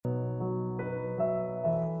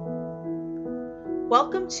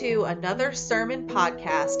Welcome to another sermon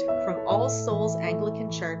podcast from All Souls Anglican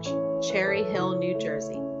Church, Cherry Hill, New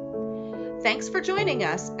Jersey. Thanks for joining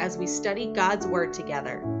us as we study God's Word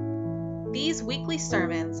together. These weekly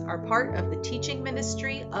sermons are part of the teaching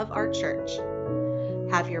ministry of our church.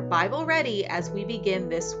 Have your Bible ready as we begin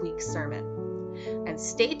this week's sermon. And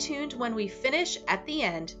stay tuned when we finish at the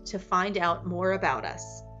end to find out more about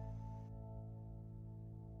us.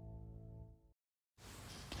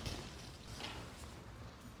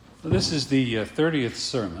 This is the 30th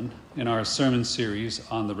sermon in our sermon series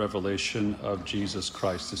on the revelation of Jesus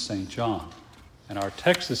Christ to St. John. And our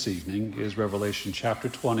text this evening is Revelation chapter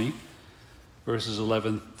 20, verses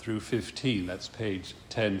 11 through 15. That's page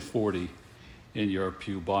 1040 in your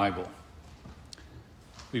Pew Bible.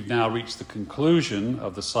 We've now reached the conclusion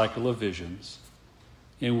of the cycle of visions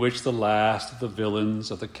in which the last of the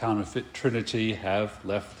villains of the counterfeit Trinity have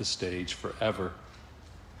left the stage forever.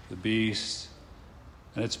 The beast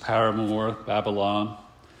and its paramour, Babylon,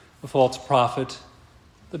 the false prophet,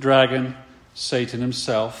 the dragon, Satan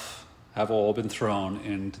himself, have all been thrown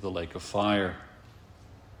into the lake of fire.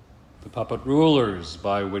 The puppet rulers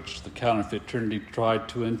by which the counterfeit Trinity tried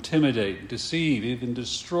to intimidate, deceive, even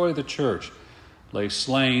destroy the church, lay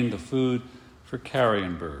slain, the food for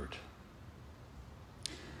carrion bird.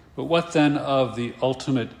 But what then of the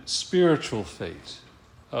ultimate spiritual fate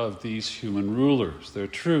of these human rulers, their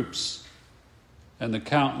troops, and the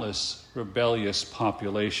countless rebellious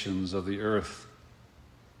populations of the earth?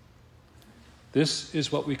 This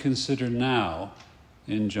is what we consider now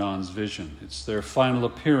in John's vision. It's their final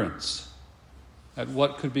appearance at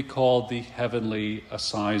what could be called the heavenly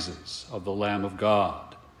assizes of the Lamb of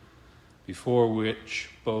God, before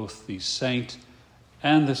which both the saint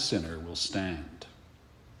and the sinner will stand.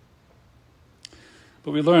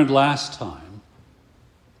 But we learned last time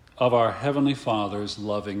of our Heavenly Father's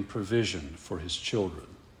loving provision for his children,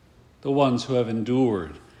 the ones who have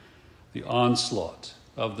endured the onslaught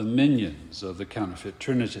of the minions of the counterfeit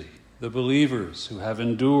Trinity, the believers who have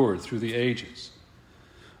endured through the ages,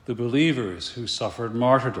 the believers who suffered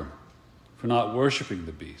martyrdom for not worshiping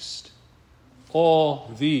the beast.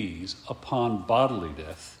 All these, upon bodily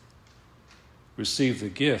death, receive the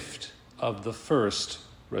gift of the first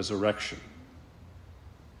resurrection.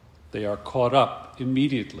 They are caught up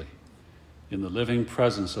immediately in the living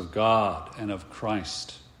presence of God and of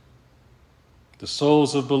Christ. The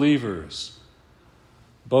souls of believers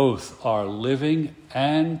both are living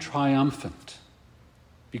and triumphant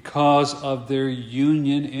because of their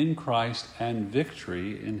union in Christ and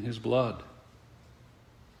victory in his blood.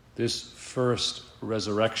 This first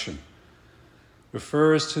resurrection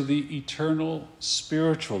refers to the eternal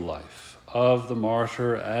spiritual life of the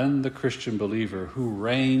martyr and the Christian believer who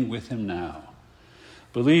reign with him now.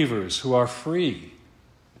 Believers who are free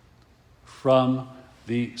from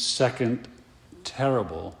the second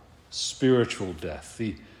terrible spiritual death,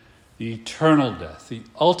 the eternal death, the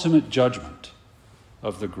ultimate judgment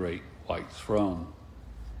of the great white throne.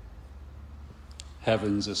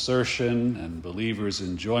 Heaven's assertion and believers'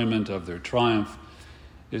 enjoyment of their triumph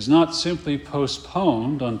is not simply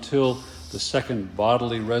postponed until the second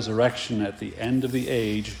bodily resurrection at the end of the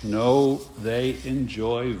age. No, they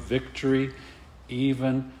enjoy victory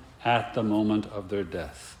even at the moment of their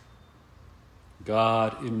death.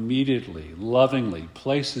 God immediately, lovingly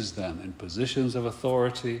places them in positions of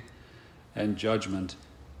authority and judgment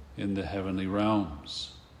in the heavenly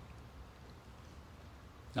realms.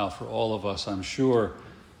 Now, for all of us, I'm sure,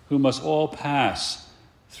 who must all pass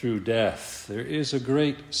through death, there is a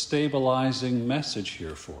great stabilizing message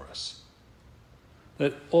here for us.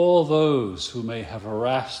 That all those who may have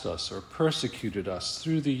harassed us or persecuted us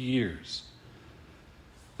through the years,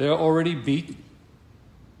 they are already beaten.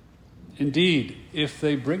 Indeed, if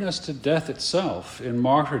they bring us to death itself in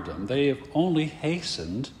martyrdom, they have only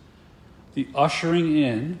hastened the ushering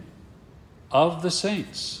in of the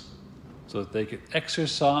saints so that they could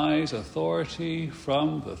exercise authority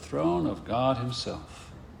from the throne of God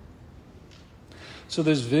himself. So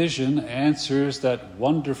this vision answers that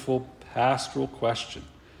wonderful pastoral question.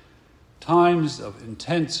 Times of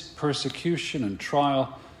intense persecution and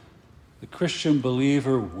trial, the Christian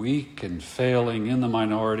believer weak and failing in the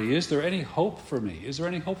minority. Is there any hope for me? Is there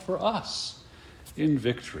any hope for us in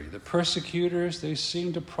victory? The persecutors, they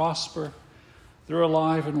seem to prosper. They're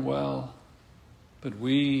alive and well. But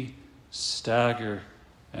we stagger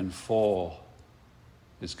and fall.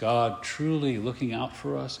 Is God truly looking out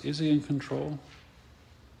for us? Is he in control?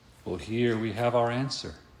 Well, here we have our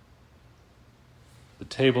answer. The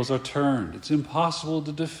tables are turned. It's impossible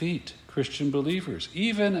to defeat Christian believers,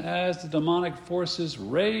 even as the demonic forces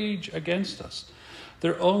rage against us.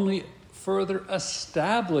 Their only further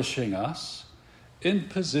establishing us in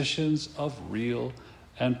positions of real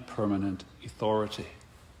and permanent authority.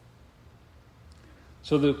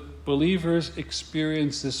 So the believers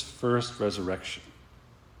experience this first resurrection,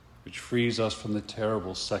 which frees us from the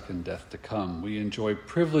terrible second death to come. We enjoy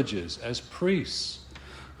privileges as priests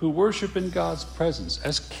who worship in God's presence,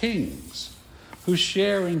 as kings who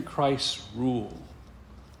share in Christ's rule,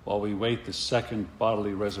 while we wait the second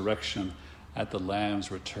bodily resurrection at the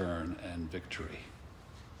Lamb's return and victory.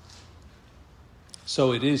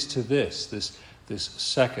 So it is to this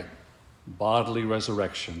second bodily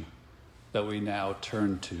resurrection that we now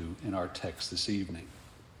turn to in our text this evening,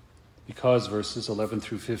 because verses 11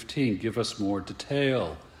 through 15 give us more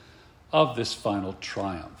detail of this final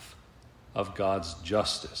triumph of God's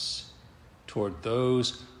justice toward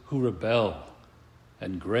those who rebel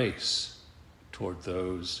and grace toward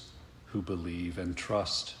those who believe and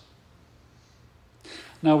trust.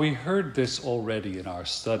 Now, we heard this already in our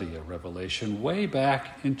study of Revelation way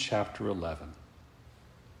back in chapter 11.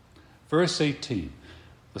 Verse 18,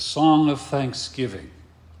 the song of thanksgiving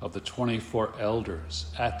of the 24 elders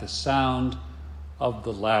at the sound of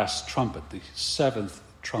the last trumpet, the seventh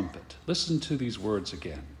trumpet. Listen to these words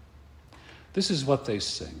again. This is what they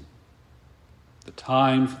sing. The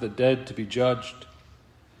time for the dead to be judged,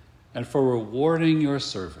 and for rewarding your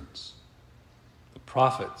servants, the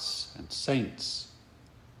prophets and saints,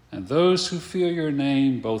 and those who fear your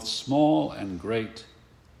name, both small and great,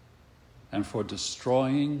 and for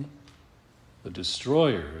destroying the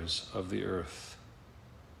destroyers of the earth.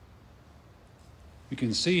 We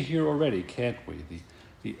can see here already, can't we,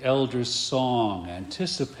 the elders' song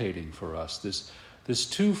anticipating for us this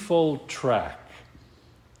twofold track,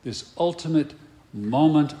 this ultimate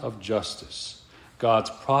moment of justice.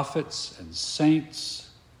 God's prophets and saints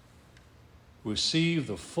receive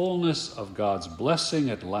the fullness of God's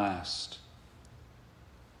blessing at last,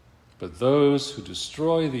 but those who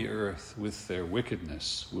destroy the earth with their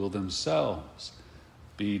wickedness will themselves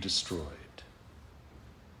be destroyed.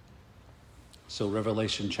 So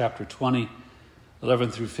Revelation chapter 20,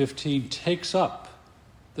 11 through 15 takes up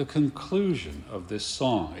the conclusion of this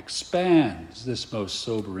song, expands this most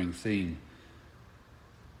sobering theme.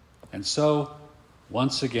 And so,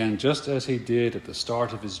 once again, just as he did at the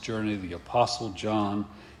start of his journey, the Apostle John,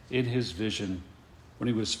 in his vision, when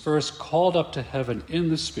he was first called up to heaven in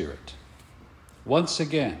the Spirit, once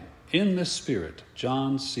again, in the Spirit,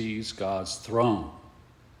 John sees God's throne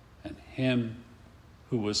and him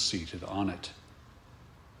who was seated on it.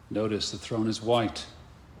 Notice the throne is white,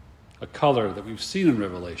 a color that we've seen in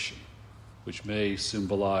Revelation, which may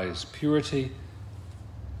symbolize purity,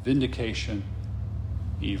 vindication,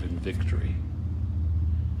 even victory.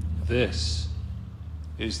 This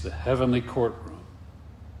is the heavenly courtroom,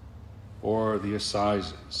 or the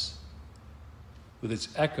assizes, with its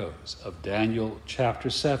echoes of Daniel chapter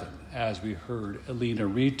 7, as we heard Elena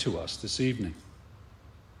read to us this evening.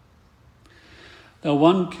 Now,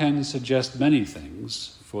 one can suggest many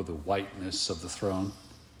things for the whiteness of the throne.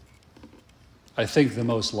 I think the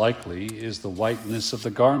most likely is the whiteness of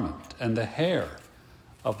the garment and the hair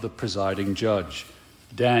of the presiding judge,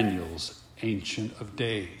 Daniel's Ancient of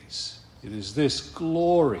Days. It is this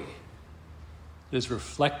glory that is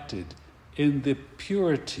reflected in the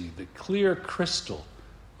purity, the clear crystal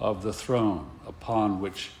of the throne upon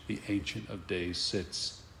which the Ancient of Days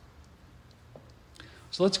sits.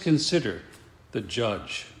 So let's consider the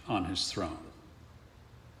judge on his throne.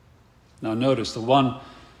 Now notice the one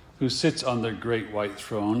who sits on the great white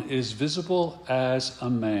throne is visible as a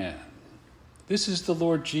man. This is the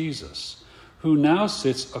Lord Jesus, who now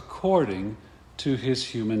sits according to his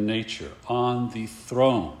human nature on the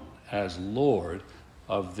throne as Lord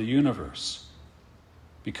of the universe.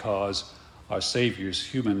 Because our Savior's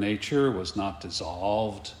human nature was not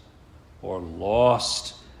dissolved or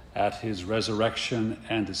lost at his resurrection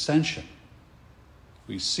and ascension.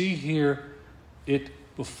 We see here it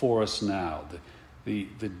before us now. The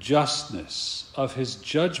justness of his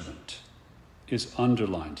judgment is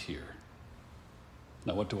underlined here.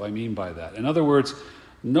 Now, what do I mean by that? In other words,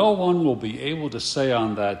 no one will be able to say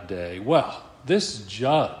on that day, well, this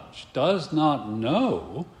judge does not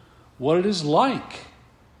know what it is like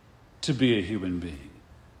to be a human being,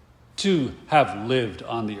 to have lived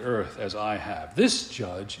on the earth as I have. This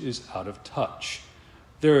judge is out of touch.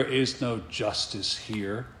 There is no justice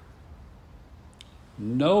here.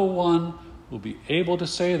 No one will be able to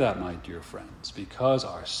say that, my dear friends, because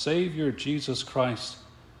our Savior Jesus Christ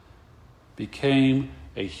became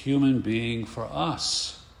a human being for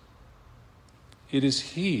us. It is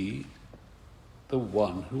he, the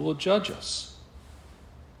one who will judge us.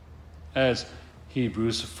 As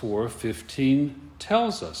Hebrews 4:15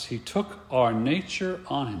 tells us he took our nature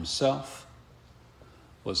on himself,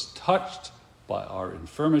 was touched by our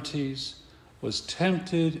infirmities, was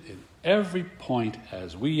tempted in every point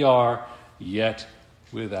as we are, yet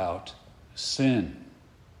without sin.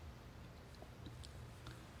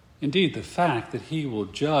 Indeed, the fact that he will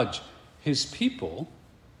judge his people,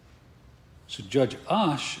 to judge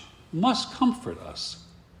us, must comfort us.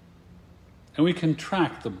 And we can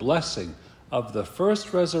track the blessing of the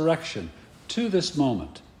first resurrection to this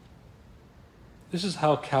moment. This is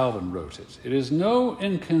how Calvin wrote it. It is no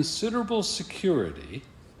inconsiderable security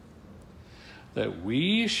that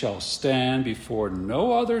we shall stand before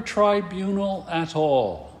no other tribunal at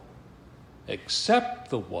all, except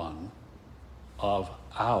the one of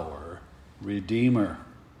our Redeemer.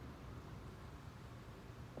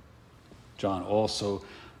 John also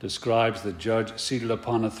describes the judge seated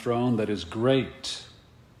upon a throne that is great.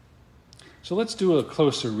 So let's do a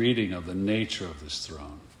closer reading of the nature of this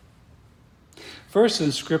throne. First,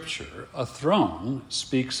 in Scripture, a throne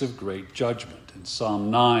speaks of great judgment. In Psalm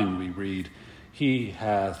 9 we read, "He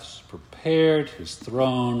hath prepared his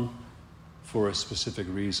throne for a specific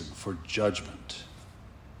reason, for judgment."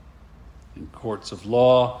 In courts of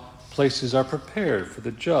law, places are prepared for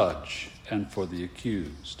the judge and for the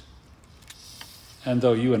accused. And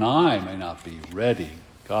though you and I may not be ready,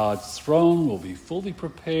 God's throne will be fully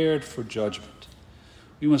prepared for judgment.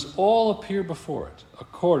 We must all appear before it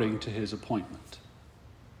according to his appointment.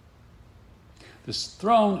 This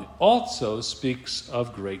throne also speaks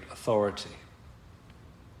of great authority.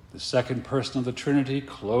 The second person of the Trinity,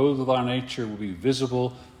 clothed with our nature, will be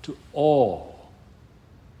visible to all.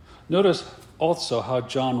 Notice also how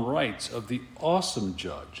John writes of the awesome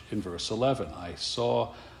judge in verse 11. "I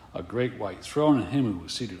saw a great white throne and him who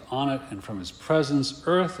was seated on it, and from his presence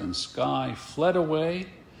earth and sky fled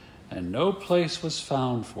away, and no place was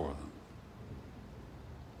found for them."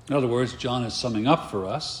 In other words, John is summing up for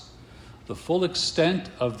us the full extent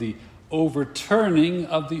of the overturning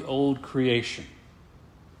of the old creation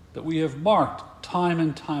that we have marked time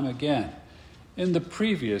and time again in the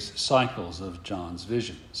previous cycles of John's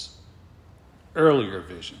visions. Earlier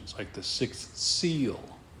visions, like the sixth seal,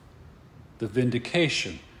 the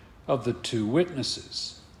vindication of the two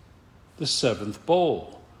witnesses, the seventh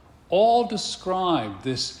bowl, all describe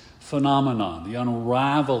this phenomenon, the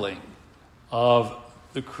unraveling of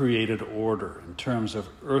the created order in terms of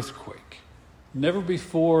earthquake, never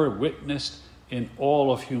before witnessed in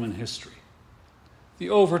all of human history. The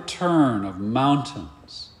overturn of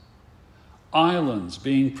mountains, islands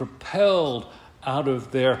being propelled out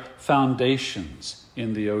of their foundations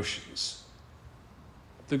in the oceans,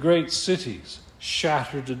 the great cities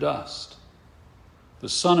shattered to dust, the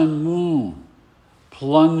sun and moon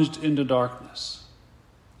plunged into darkness,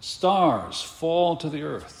 stars fall to the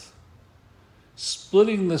earth,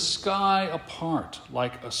 splitting the sky apart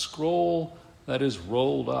like a scroll that is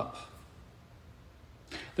rolled up.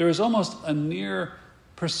 There is almost a near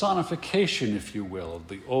personification, if you will, of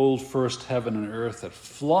the old first heaven and earth that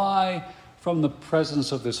fly from the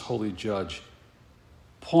presence of this holy judge,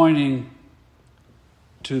 pointing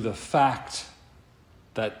to the fact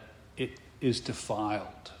that it is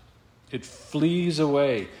defiled. It flees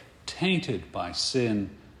away, tainted by sin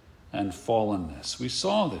and fallenness. We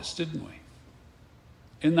saw this, didn't we?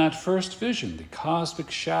 In that first vision, the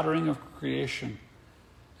cosmic shattering of creation,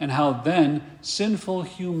 and how then sinful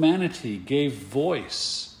humanity gave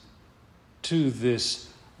voice to this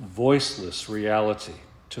voiceless reality,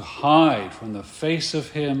 to hide from the face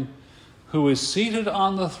of him who is seated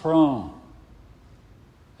on the throne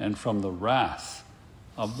and from the wrath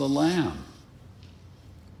of the Lamb.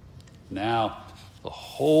 Now, the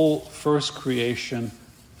whole first creation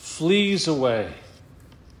flees away.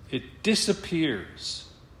 It disappears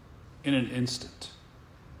in an instant.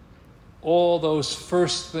 All those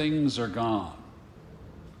first things are gone.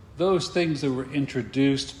 Those things that were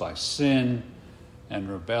introduced by sin and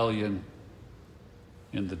rebellion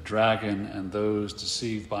in the dragon and those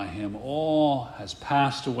deceived by him, all has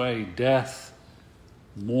passed away. Death,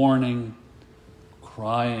 mourning,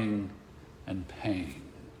 crying, and pain.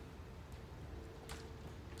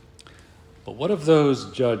 But what of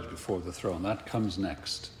those judged before the throne? That comes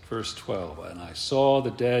next. Verse 12, "And I saw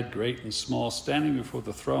the dead, great and small, standing before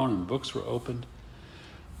the throne, and books were opened.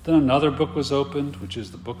 Then another book was opened, which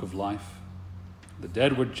is the book of life. The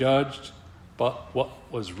dead were judged, but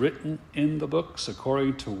what was written in the books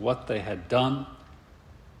according to what they had done.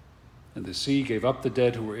 And the sea gave up the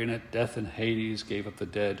dead who were in it. Death and Hades gave up the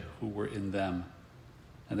dead who were in them.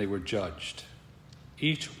 And they were judged,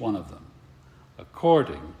 each one of them,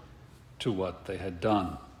 according to what they had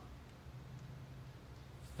done."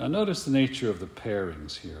 Now notice the nature of the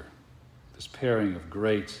pairings here. This pairing of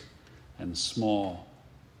great and small.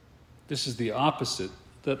 This is the opposite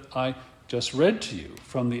that I just read to you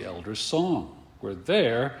from the Elder's Song, where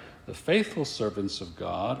there the faithful servants of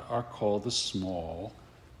God are called the small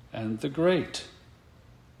and the great.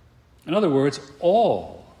 In other words,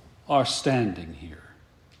 all are standing here.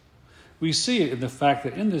 We see it in the fact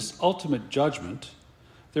that in this ultimate judgment,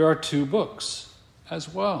 there are two books as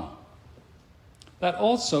well. That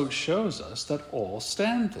also shows us that all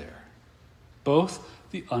stand there, both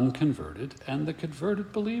the unconverted and the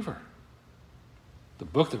converted believer. The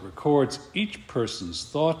book that records each person's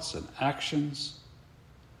thoughts and actions.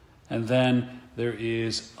 And then there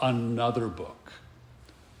is another book,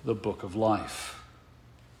 the book of life.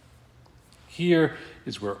 Here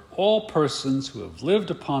is where all persons who have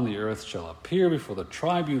lived upon the earth shall appear before the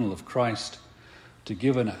tribunal of Christ to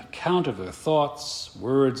give an account of their thoughts,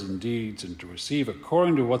 words, and deeds, and to receive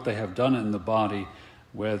according to what they have done in the body,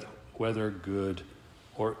 whether good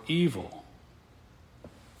or evil.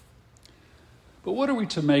 But what are we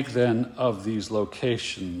to make then of these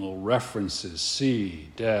locational references, sea,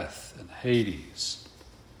 death, and Hades?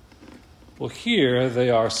 Well, here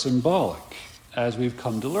they are symbolic, as we've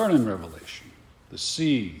come to learn in Revelation. The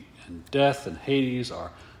sea and death and Hades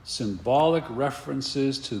are symbolic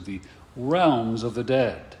references to the realms of the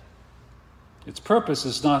dead. Its purpose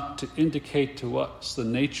is not to indicate to us the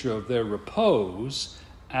nature of their repose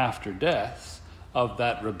after death of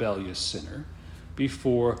that rebellious sinner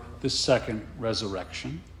before the second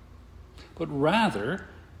resurrection, but rather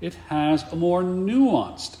it has a more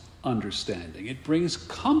nuanced understanding. It brings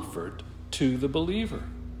comfort to the believer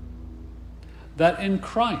that in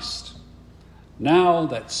Christ, now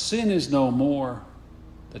that sin is no more,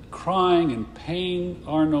 that crying and pain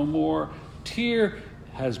are no more, tear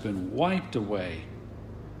has been wiped away.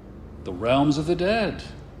 The realms of the dead,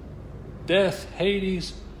 death,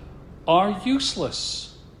 Hades, are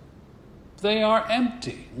useless. They are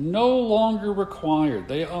empty, no longer required.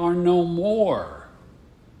 They are no more,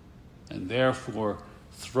 and therefore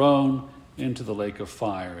thrown into the lake of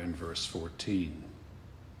fire in verse 14.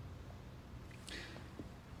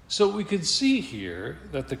 So we can see here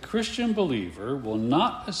that the Christian believer will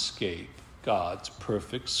not escape God's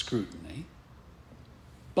perfect scrutiny,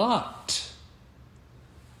 but,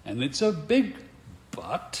 and it's a big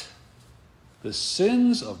but, the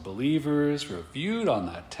sins of believers reviewed on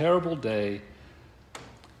that terrible day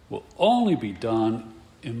will only be done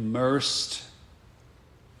immersed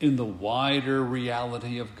in the wider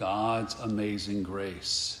reality of God's amazing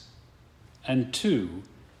grace and to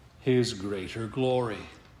his greater glory.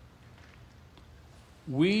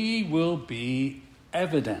 We will be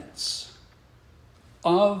evidence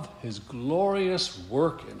of his glorious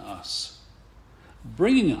work in us,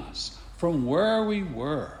 bringing us from where we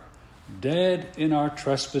were, dead in our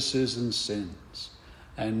trespasses and sins,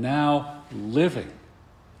 and now living,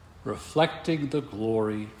 reflecting the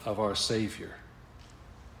glory of our Savior.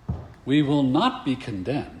 We will not be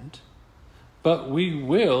condemned, but we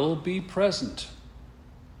will be present.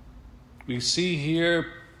 We see here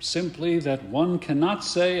simply that one cannot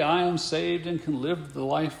say, I am saved and can live the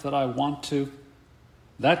life that I want to.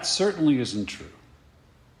 That certainly isn't true.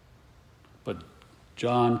 But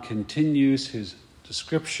John continues his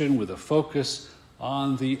description with a focus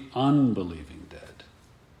on the unbelieving dead.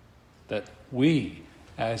 That we,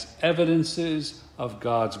 as evidences of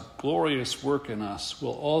God's glorious work in us,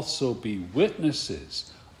 will also be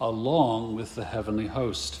witnesses along with the heavenly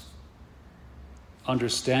host.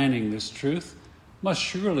 Understanding this truth must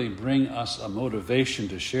surely bring us a motivation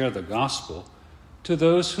to share the gospel to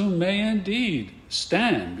those who may indeed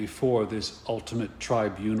stand before this ultimate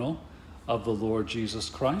tribunal of the Lord Jesus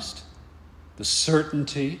Christ. The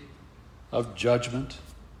certainty of judgment,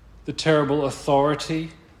 the terrible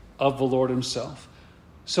authority of the Lord himself,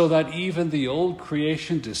 so that even the old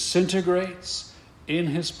creation disintegrates in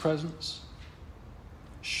his presence.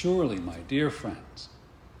 Surely, my dear friends,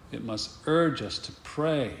 it must urge us to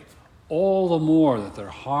pray all the more that their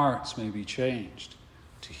hearts may be changed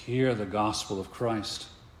to hear the gospel of Christ.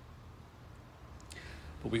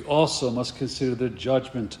 But we also must consider the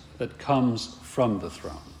judgment that comes from the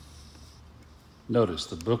throne. Notice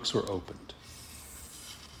the books were opened.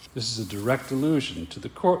 This is a direct allusion to the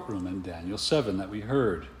courtroom in Daniel 7 that we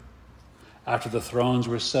heard. After the thrones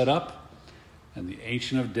were set up, and the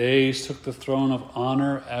Ancient of Days took the throne of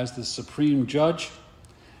honor as the supreme judge,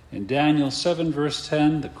 in Daniel 7 verse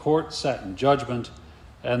 10, the court sat in judgment,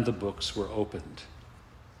 and the books were opened.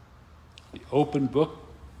 The open book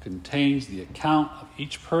contains the account of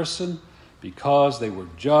each person because they were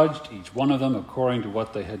judged, each one of them, according to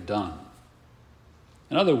what they had done.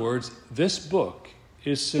 In other words, this book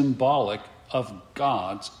is symbolic of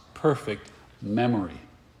God's perfect memory.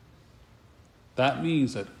 That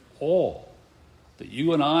means that all that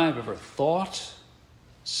you and I have ever thought,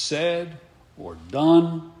 said, or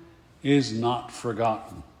done is not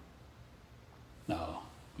forgotten. Now,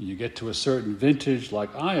 when you get to a certain vintage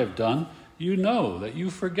like I have done, you know that you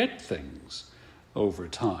forget things over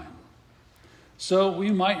time. So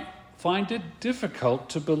we might find it difficult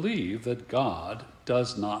to believe that God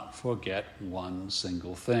does not forget one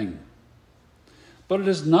single thing. But it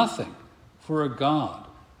is nothing for a God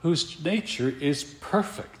whose nature is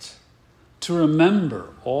perfect to remember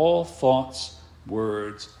all thoughts,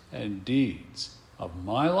 words, and deeds of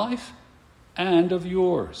my life and of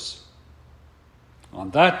yours. On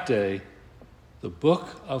that day, the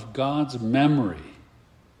book of God's memory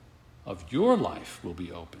of your life will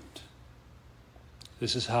be opened.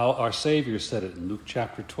 This is how our Savior said it in Luke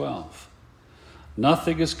chapter 12.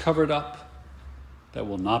 Nothing is covered up that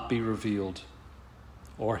will not be revealed,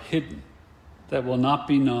 or hidden that will not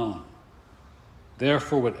be known.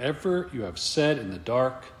 Therefore, whatever you have said in the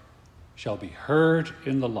dark shall be heard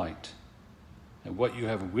in the light, and what you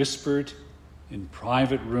have whispered in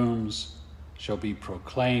private rooms shall be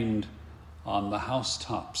proclaimed on the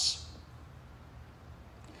housetops.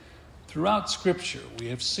 Throughout Scripture, we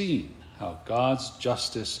have seen how God's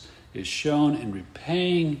justice is shown in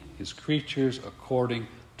repaying his creatures according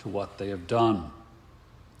to what they have done.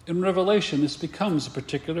 In Revelation, this becomes a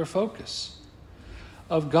particular focus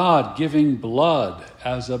of God giving blood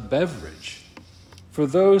as a beverage for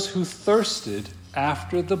those who thirsted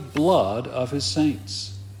after the blood of his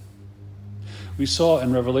saints. We saw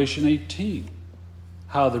in Revelation 18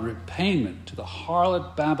 how the repayment to the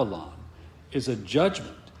harlot Babylon is a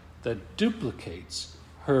judgment that duplicates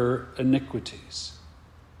her iniquities.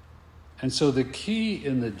 And so the key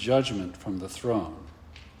in the judgment from the throne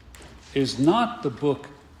is not the book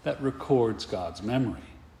that records God's memory,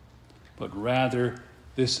 but rather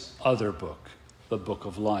this other book, the book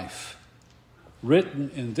of life.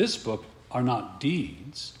 Written in this book are not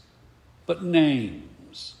deeds, but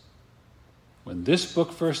names. When this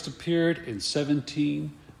book first appeared in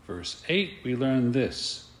 17, verse 8, we learn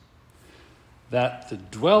this, that the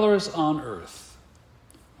dwellers on earth,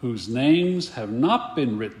 whose names have not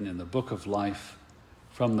been written in the book of life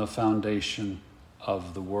from the foundation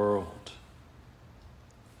of the world,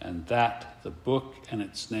 and that the book and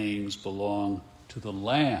its names belong to the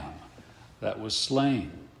Lamb that was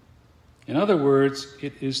slain. In other words,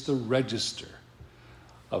 it is the register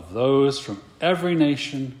of those from every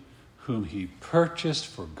nation whom he purchased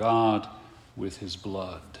for God with his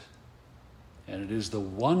blood. And it is the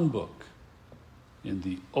one book in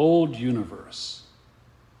the old universe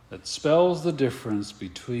that spells the difference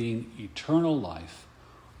between eternal life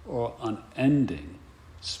or unending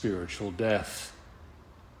spiritual death.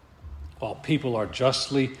 While people are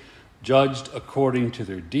justly judged according to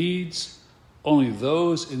their deeds, only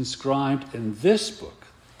those inscribed in this book,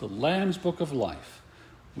 the Lamb's Book of Life,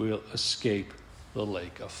 will escape the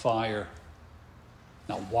lake of fire.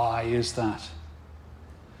 Now, why is that?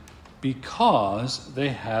 Because they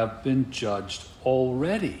have been judged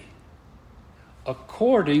already,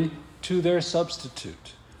 according to their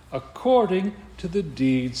substitute, according to the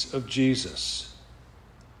deeds of Jesus.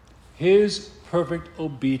 His perfect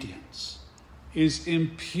obedience is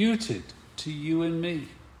imputed to you and me,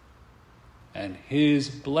 and his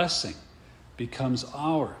blessing becomes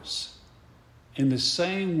ours in the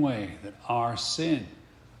same way that our sin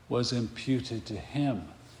was imputed to him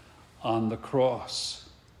on the cross.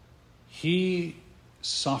 He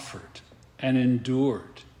suffered and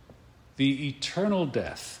endured the eternal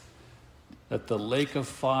death that the lake of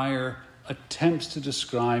fire attempts to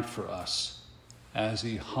describe for us as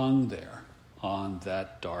he hung there on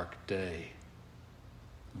that dark day.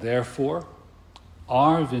 Therefore,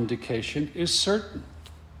 our vindication is certain.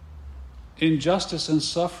 Injustice and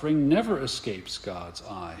suffering never escapes God's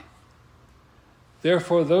eye.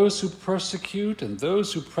 Therefore, those who persecute and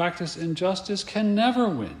those who practice injustice can never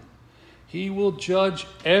win. He will judge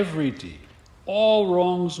every deed. All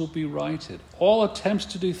wrongs will be righted. All attempts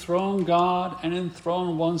to dethrone God and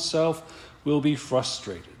enthrone oneself will be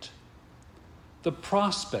frustrated. The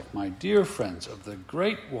prospect, my dear friends, of the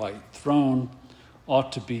great white throne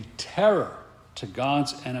ought to be terror to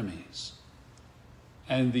God's enemies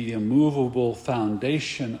and the immovable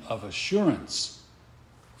foundation of assurance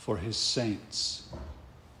for his saints,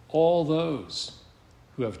 all those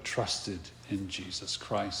who have trusted in Jesus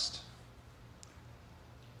Christ.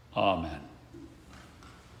 Amen.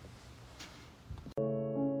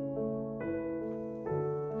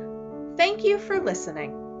 Thank you for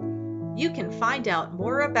listening. You can find out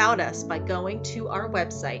more about us by going to our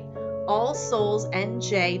website,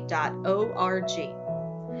 allsoulsnj.org.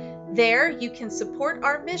 There, you can support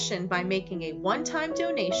our mission by making a one-time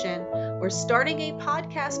donation or starting a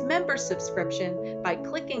podcast member subscription by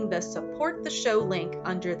clicking the Support the Show link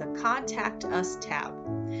under the Contact Us tab.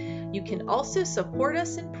 You can also support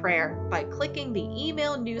us in prayer by clicking the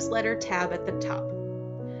Email Newsletter tab at the top.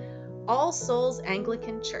 All Souls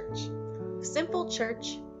Anglican Church. Simple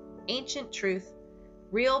church, ancient truth,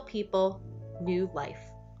 real people, new life.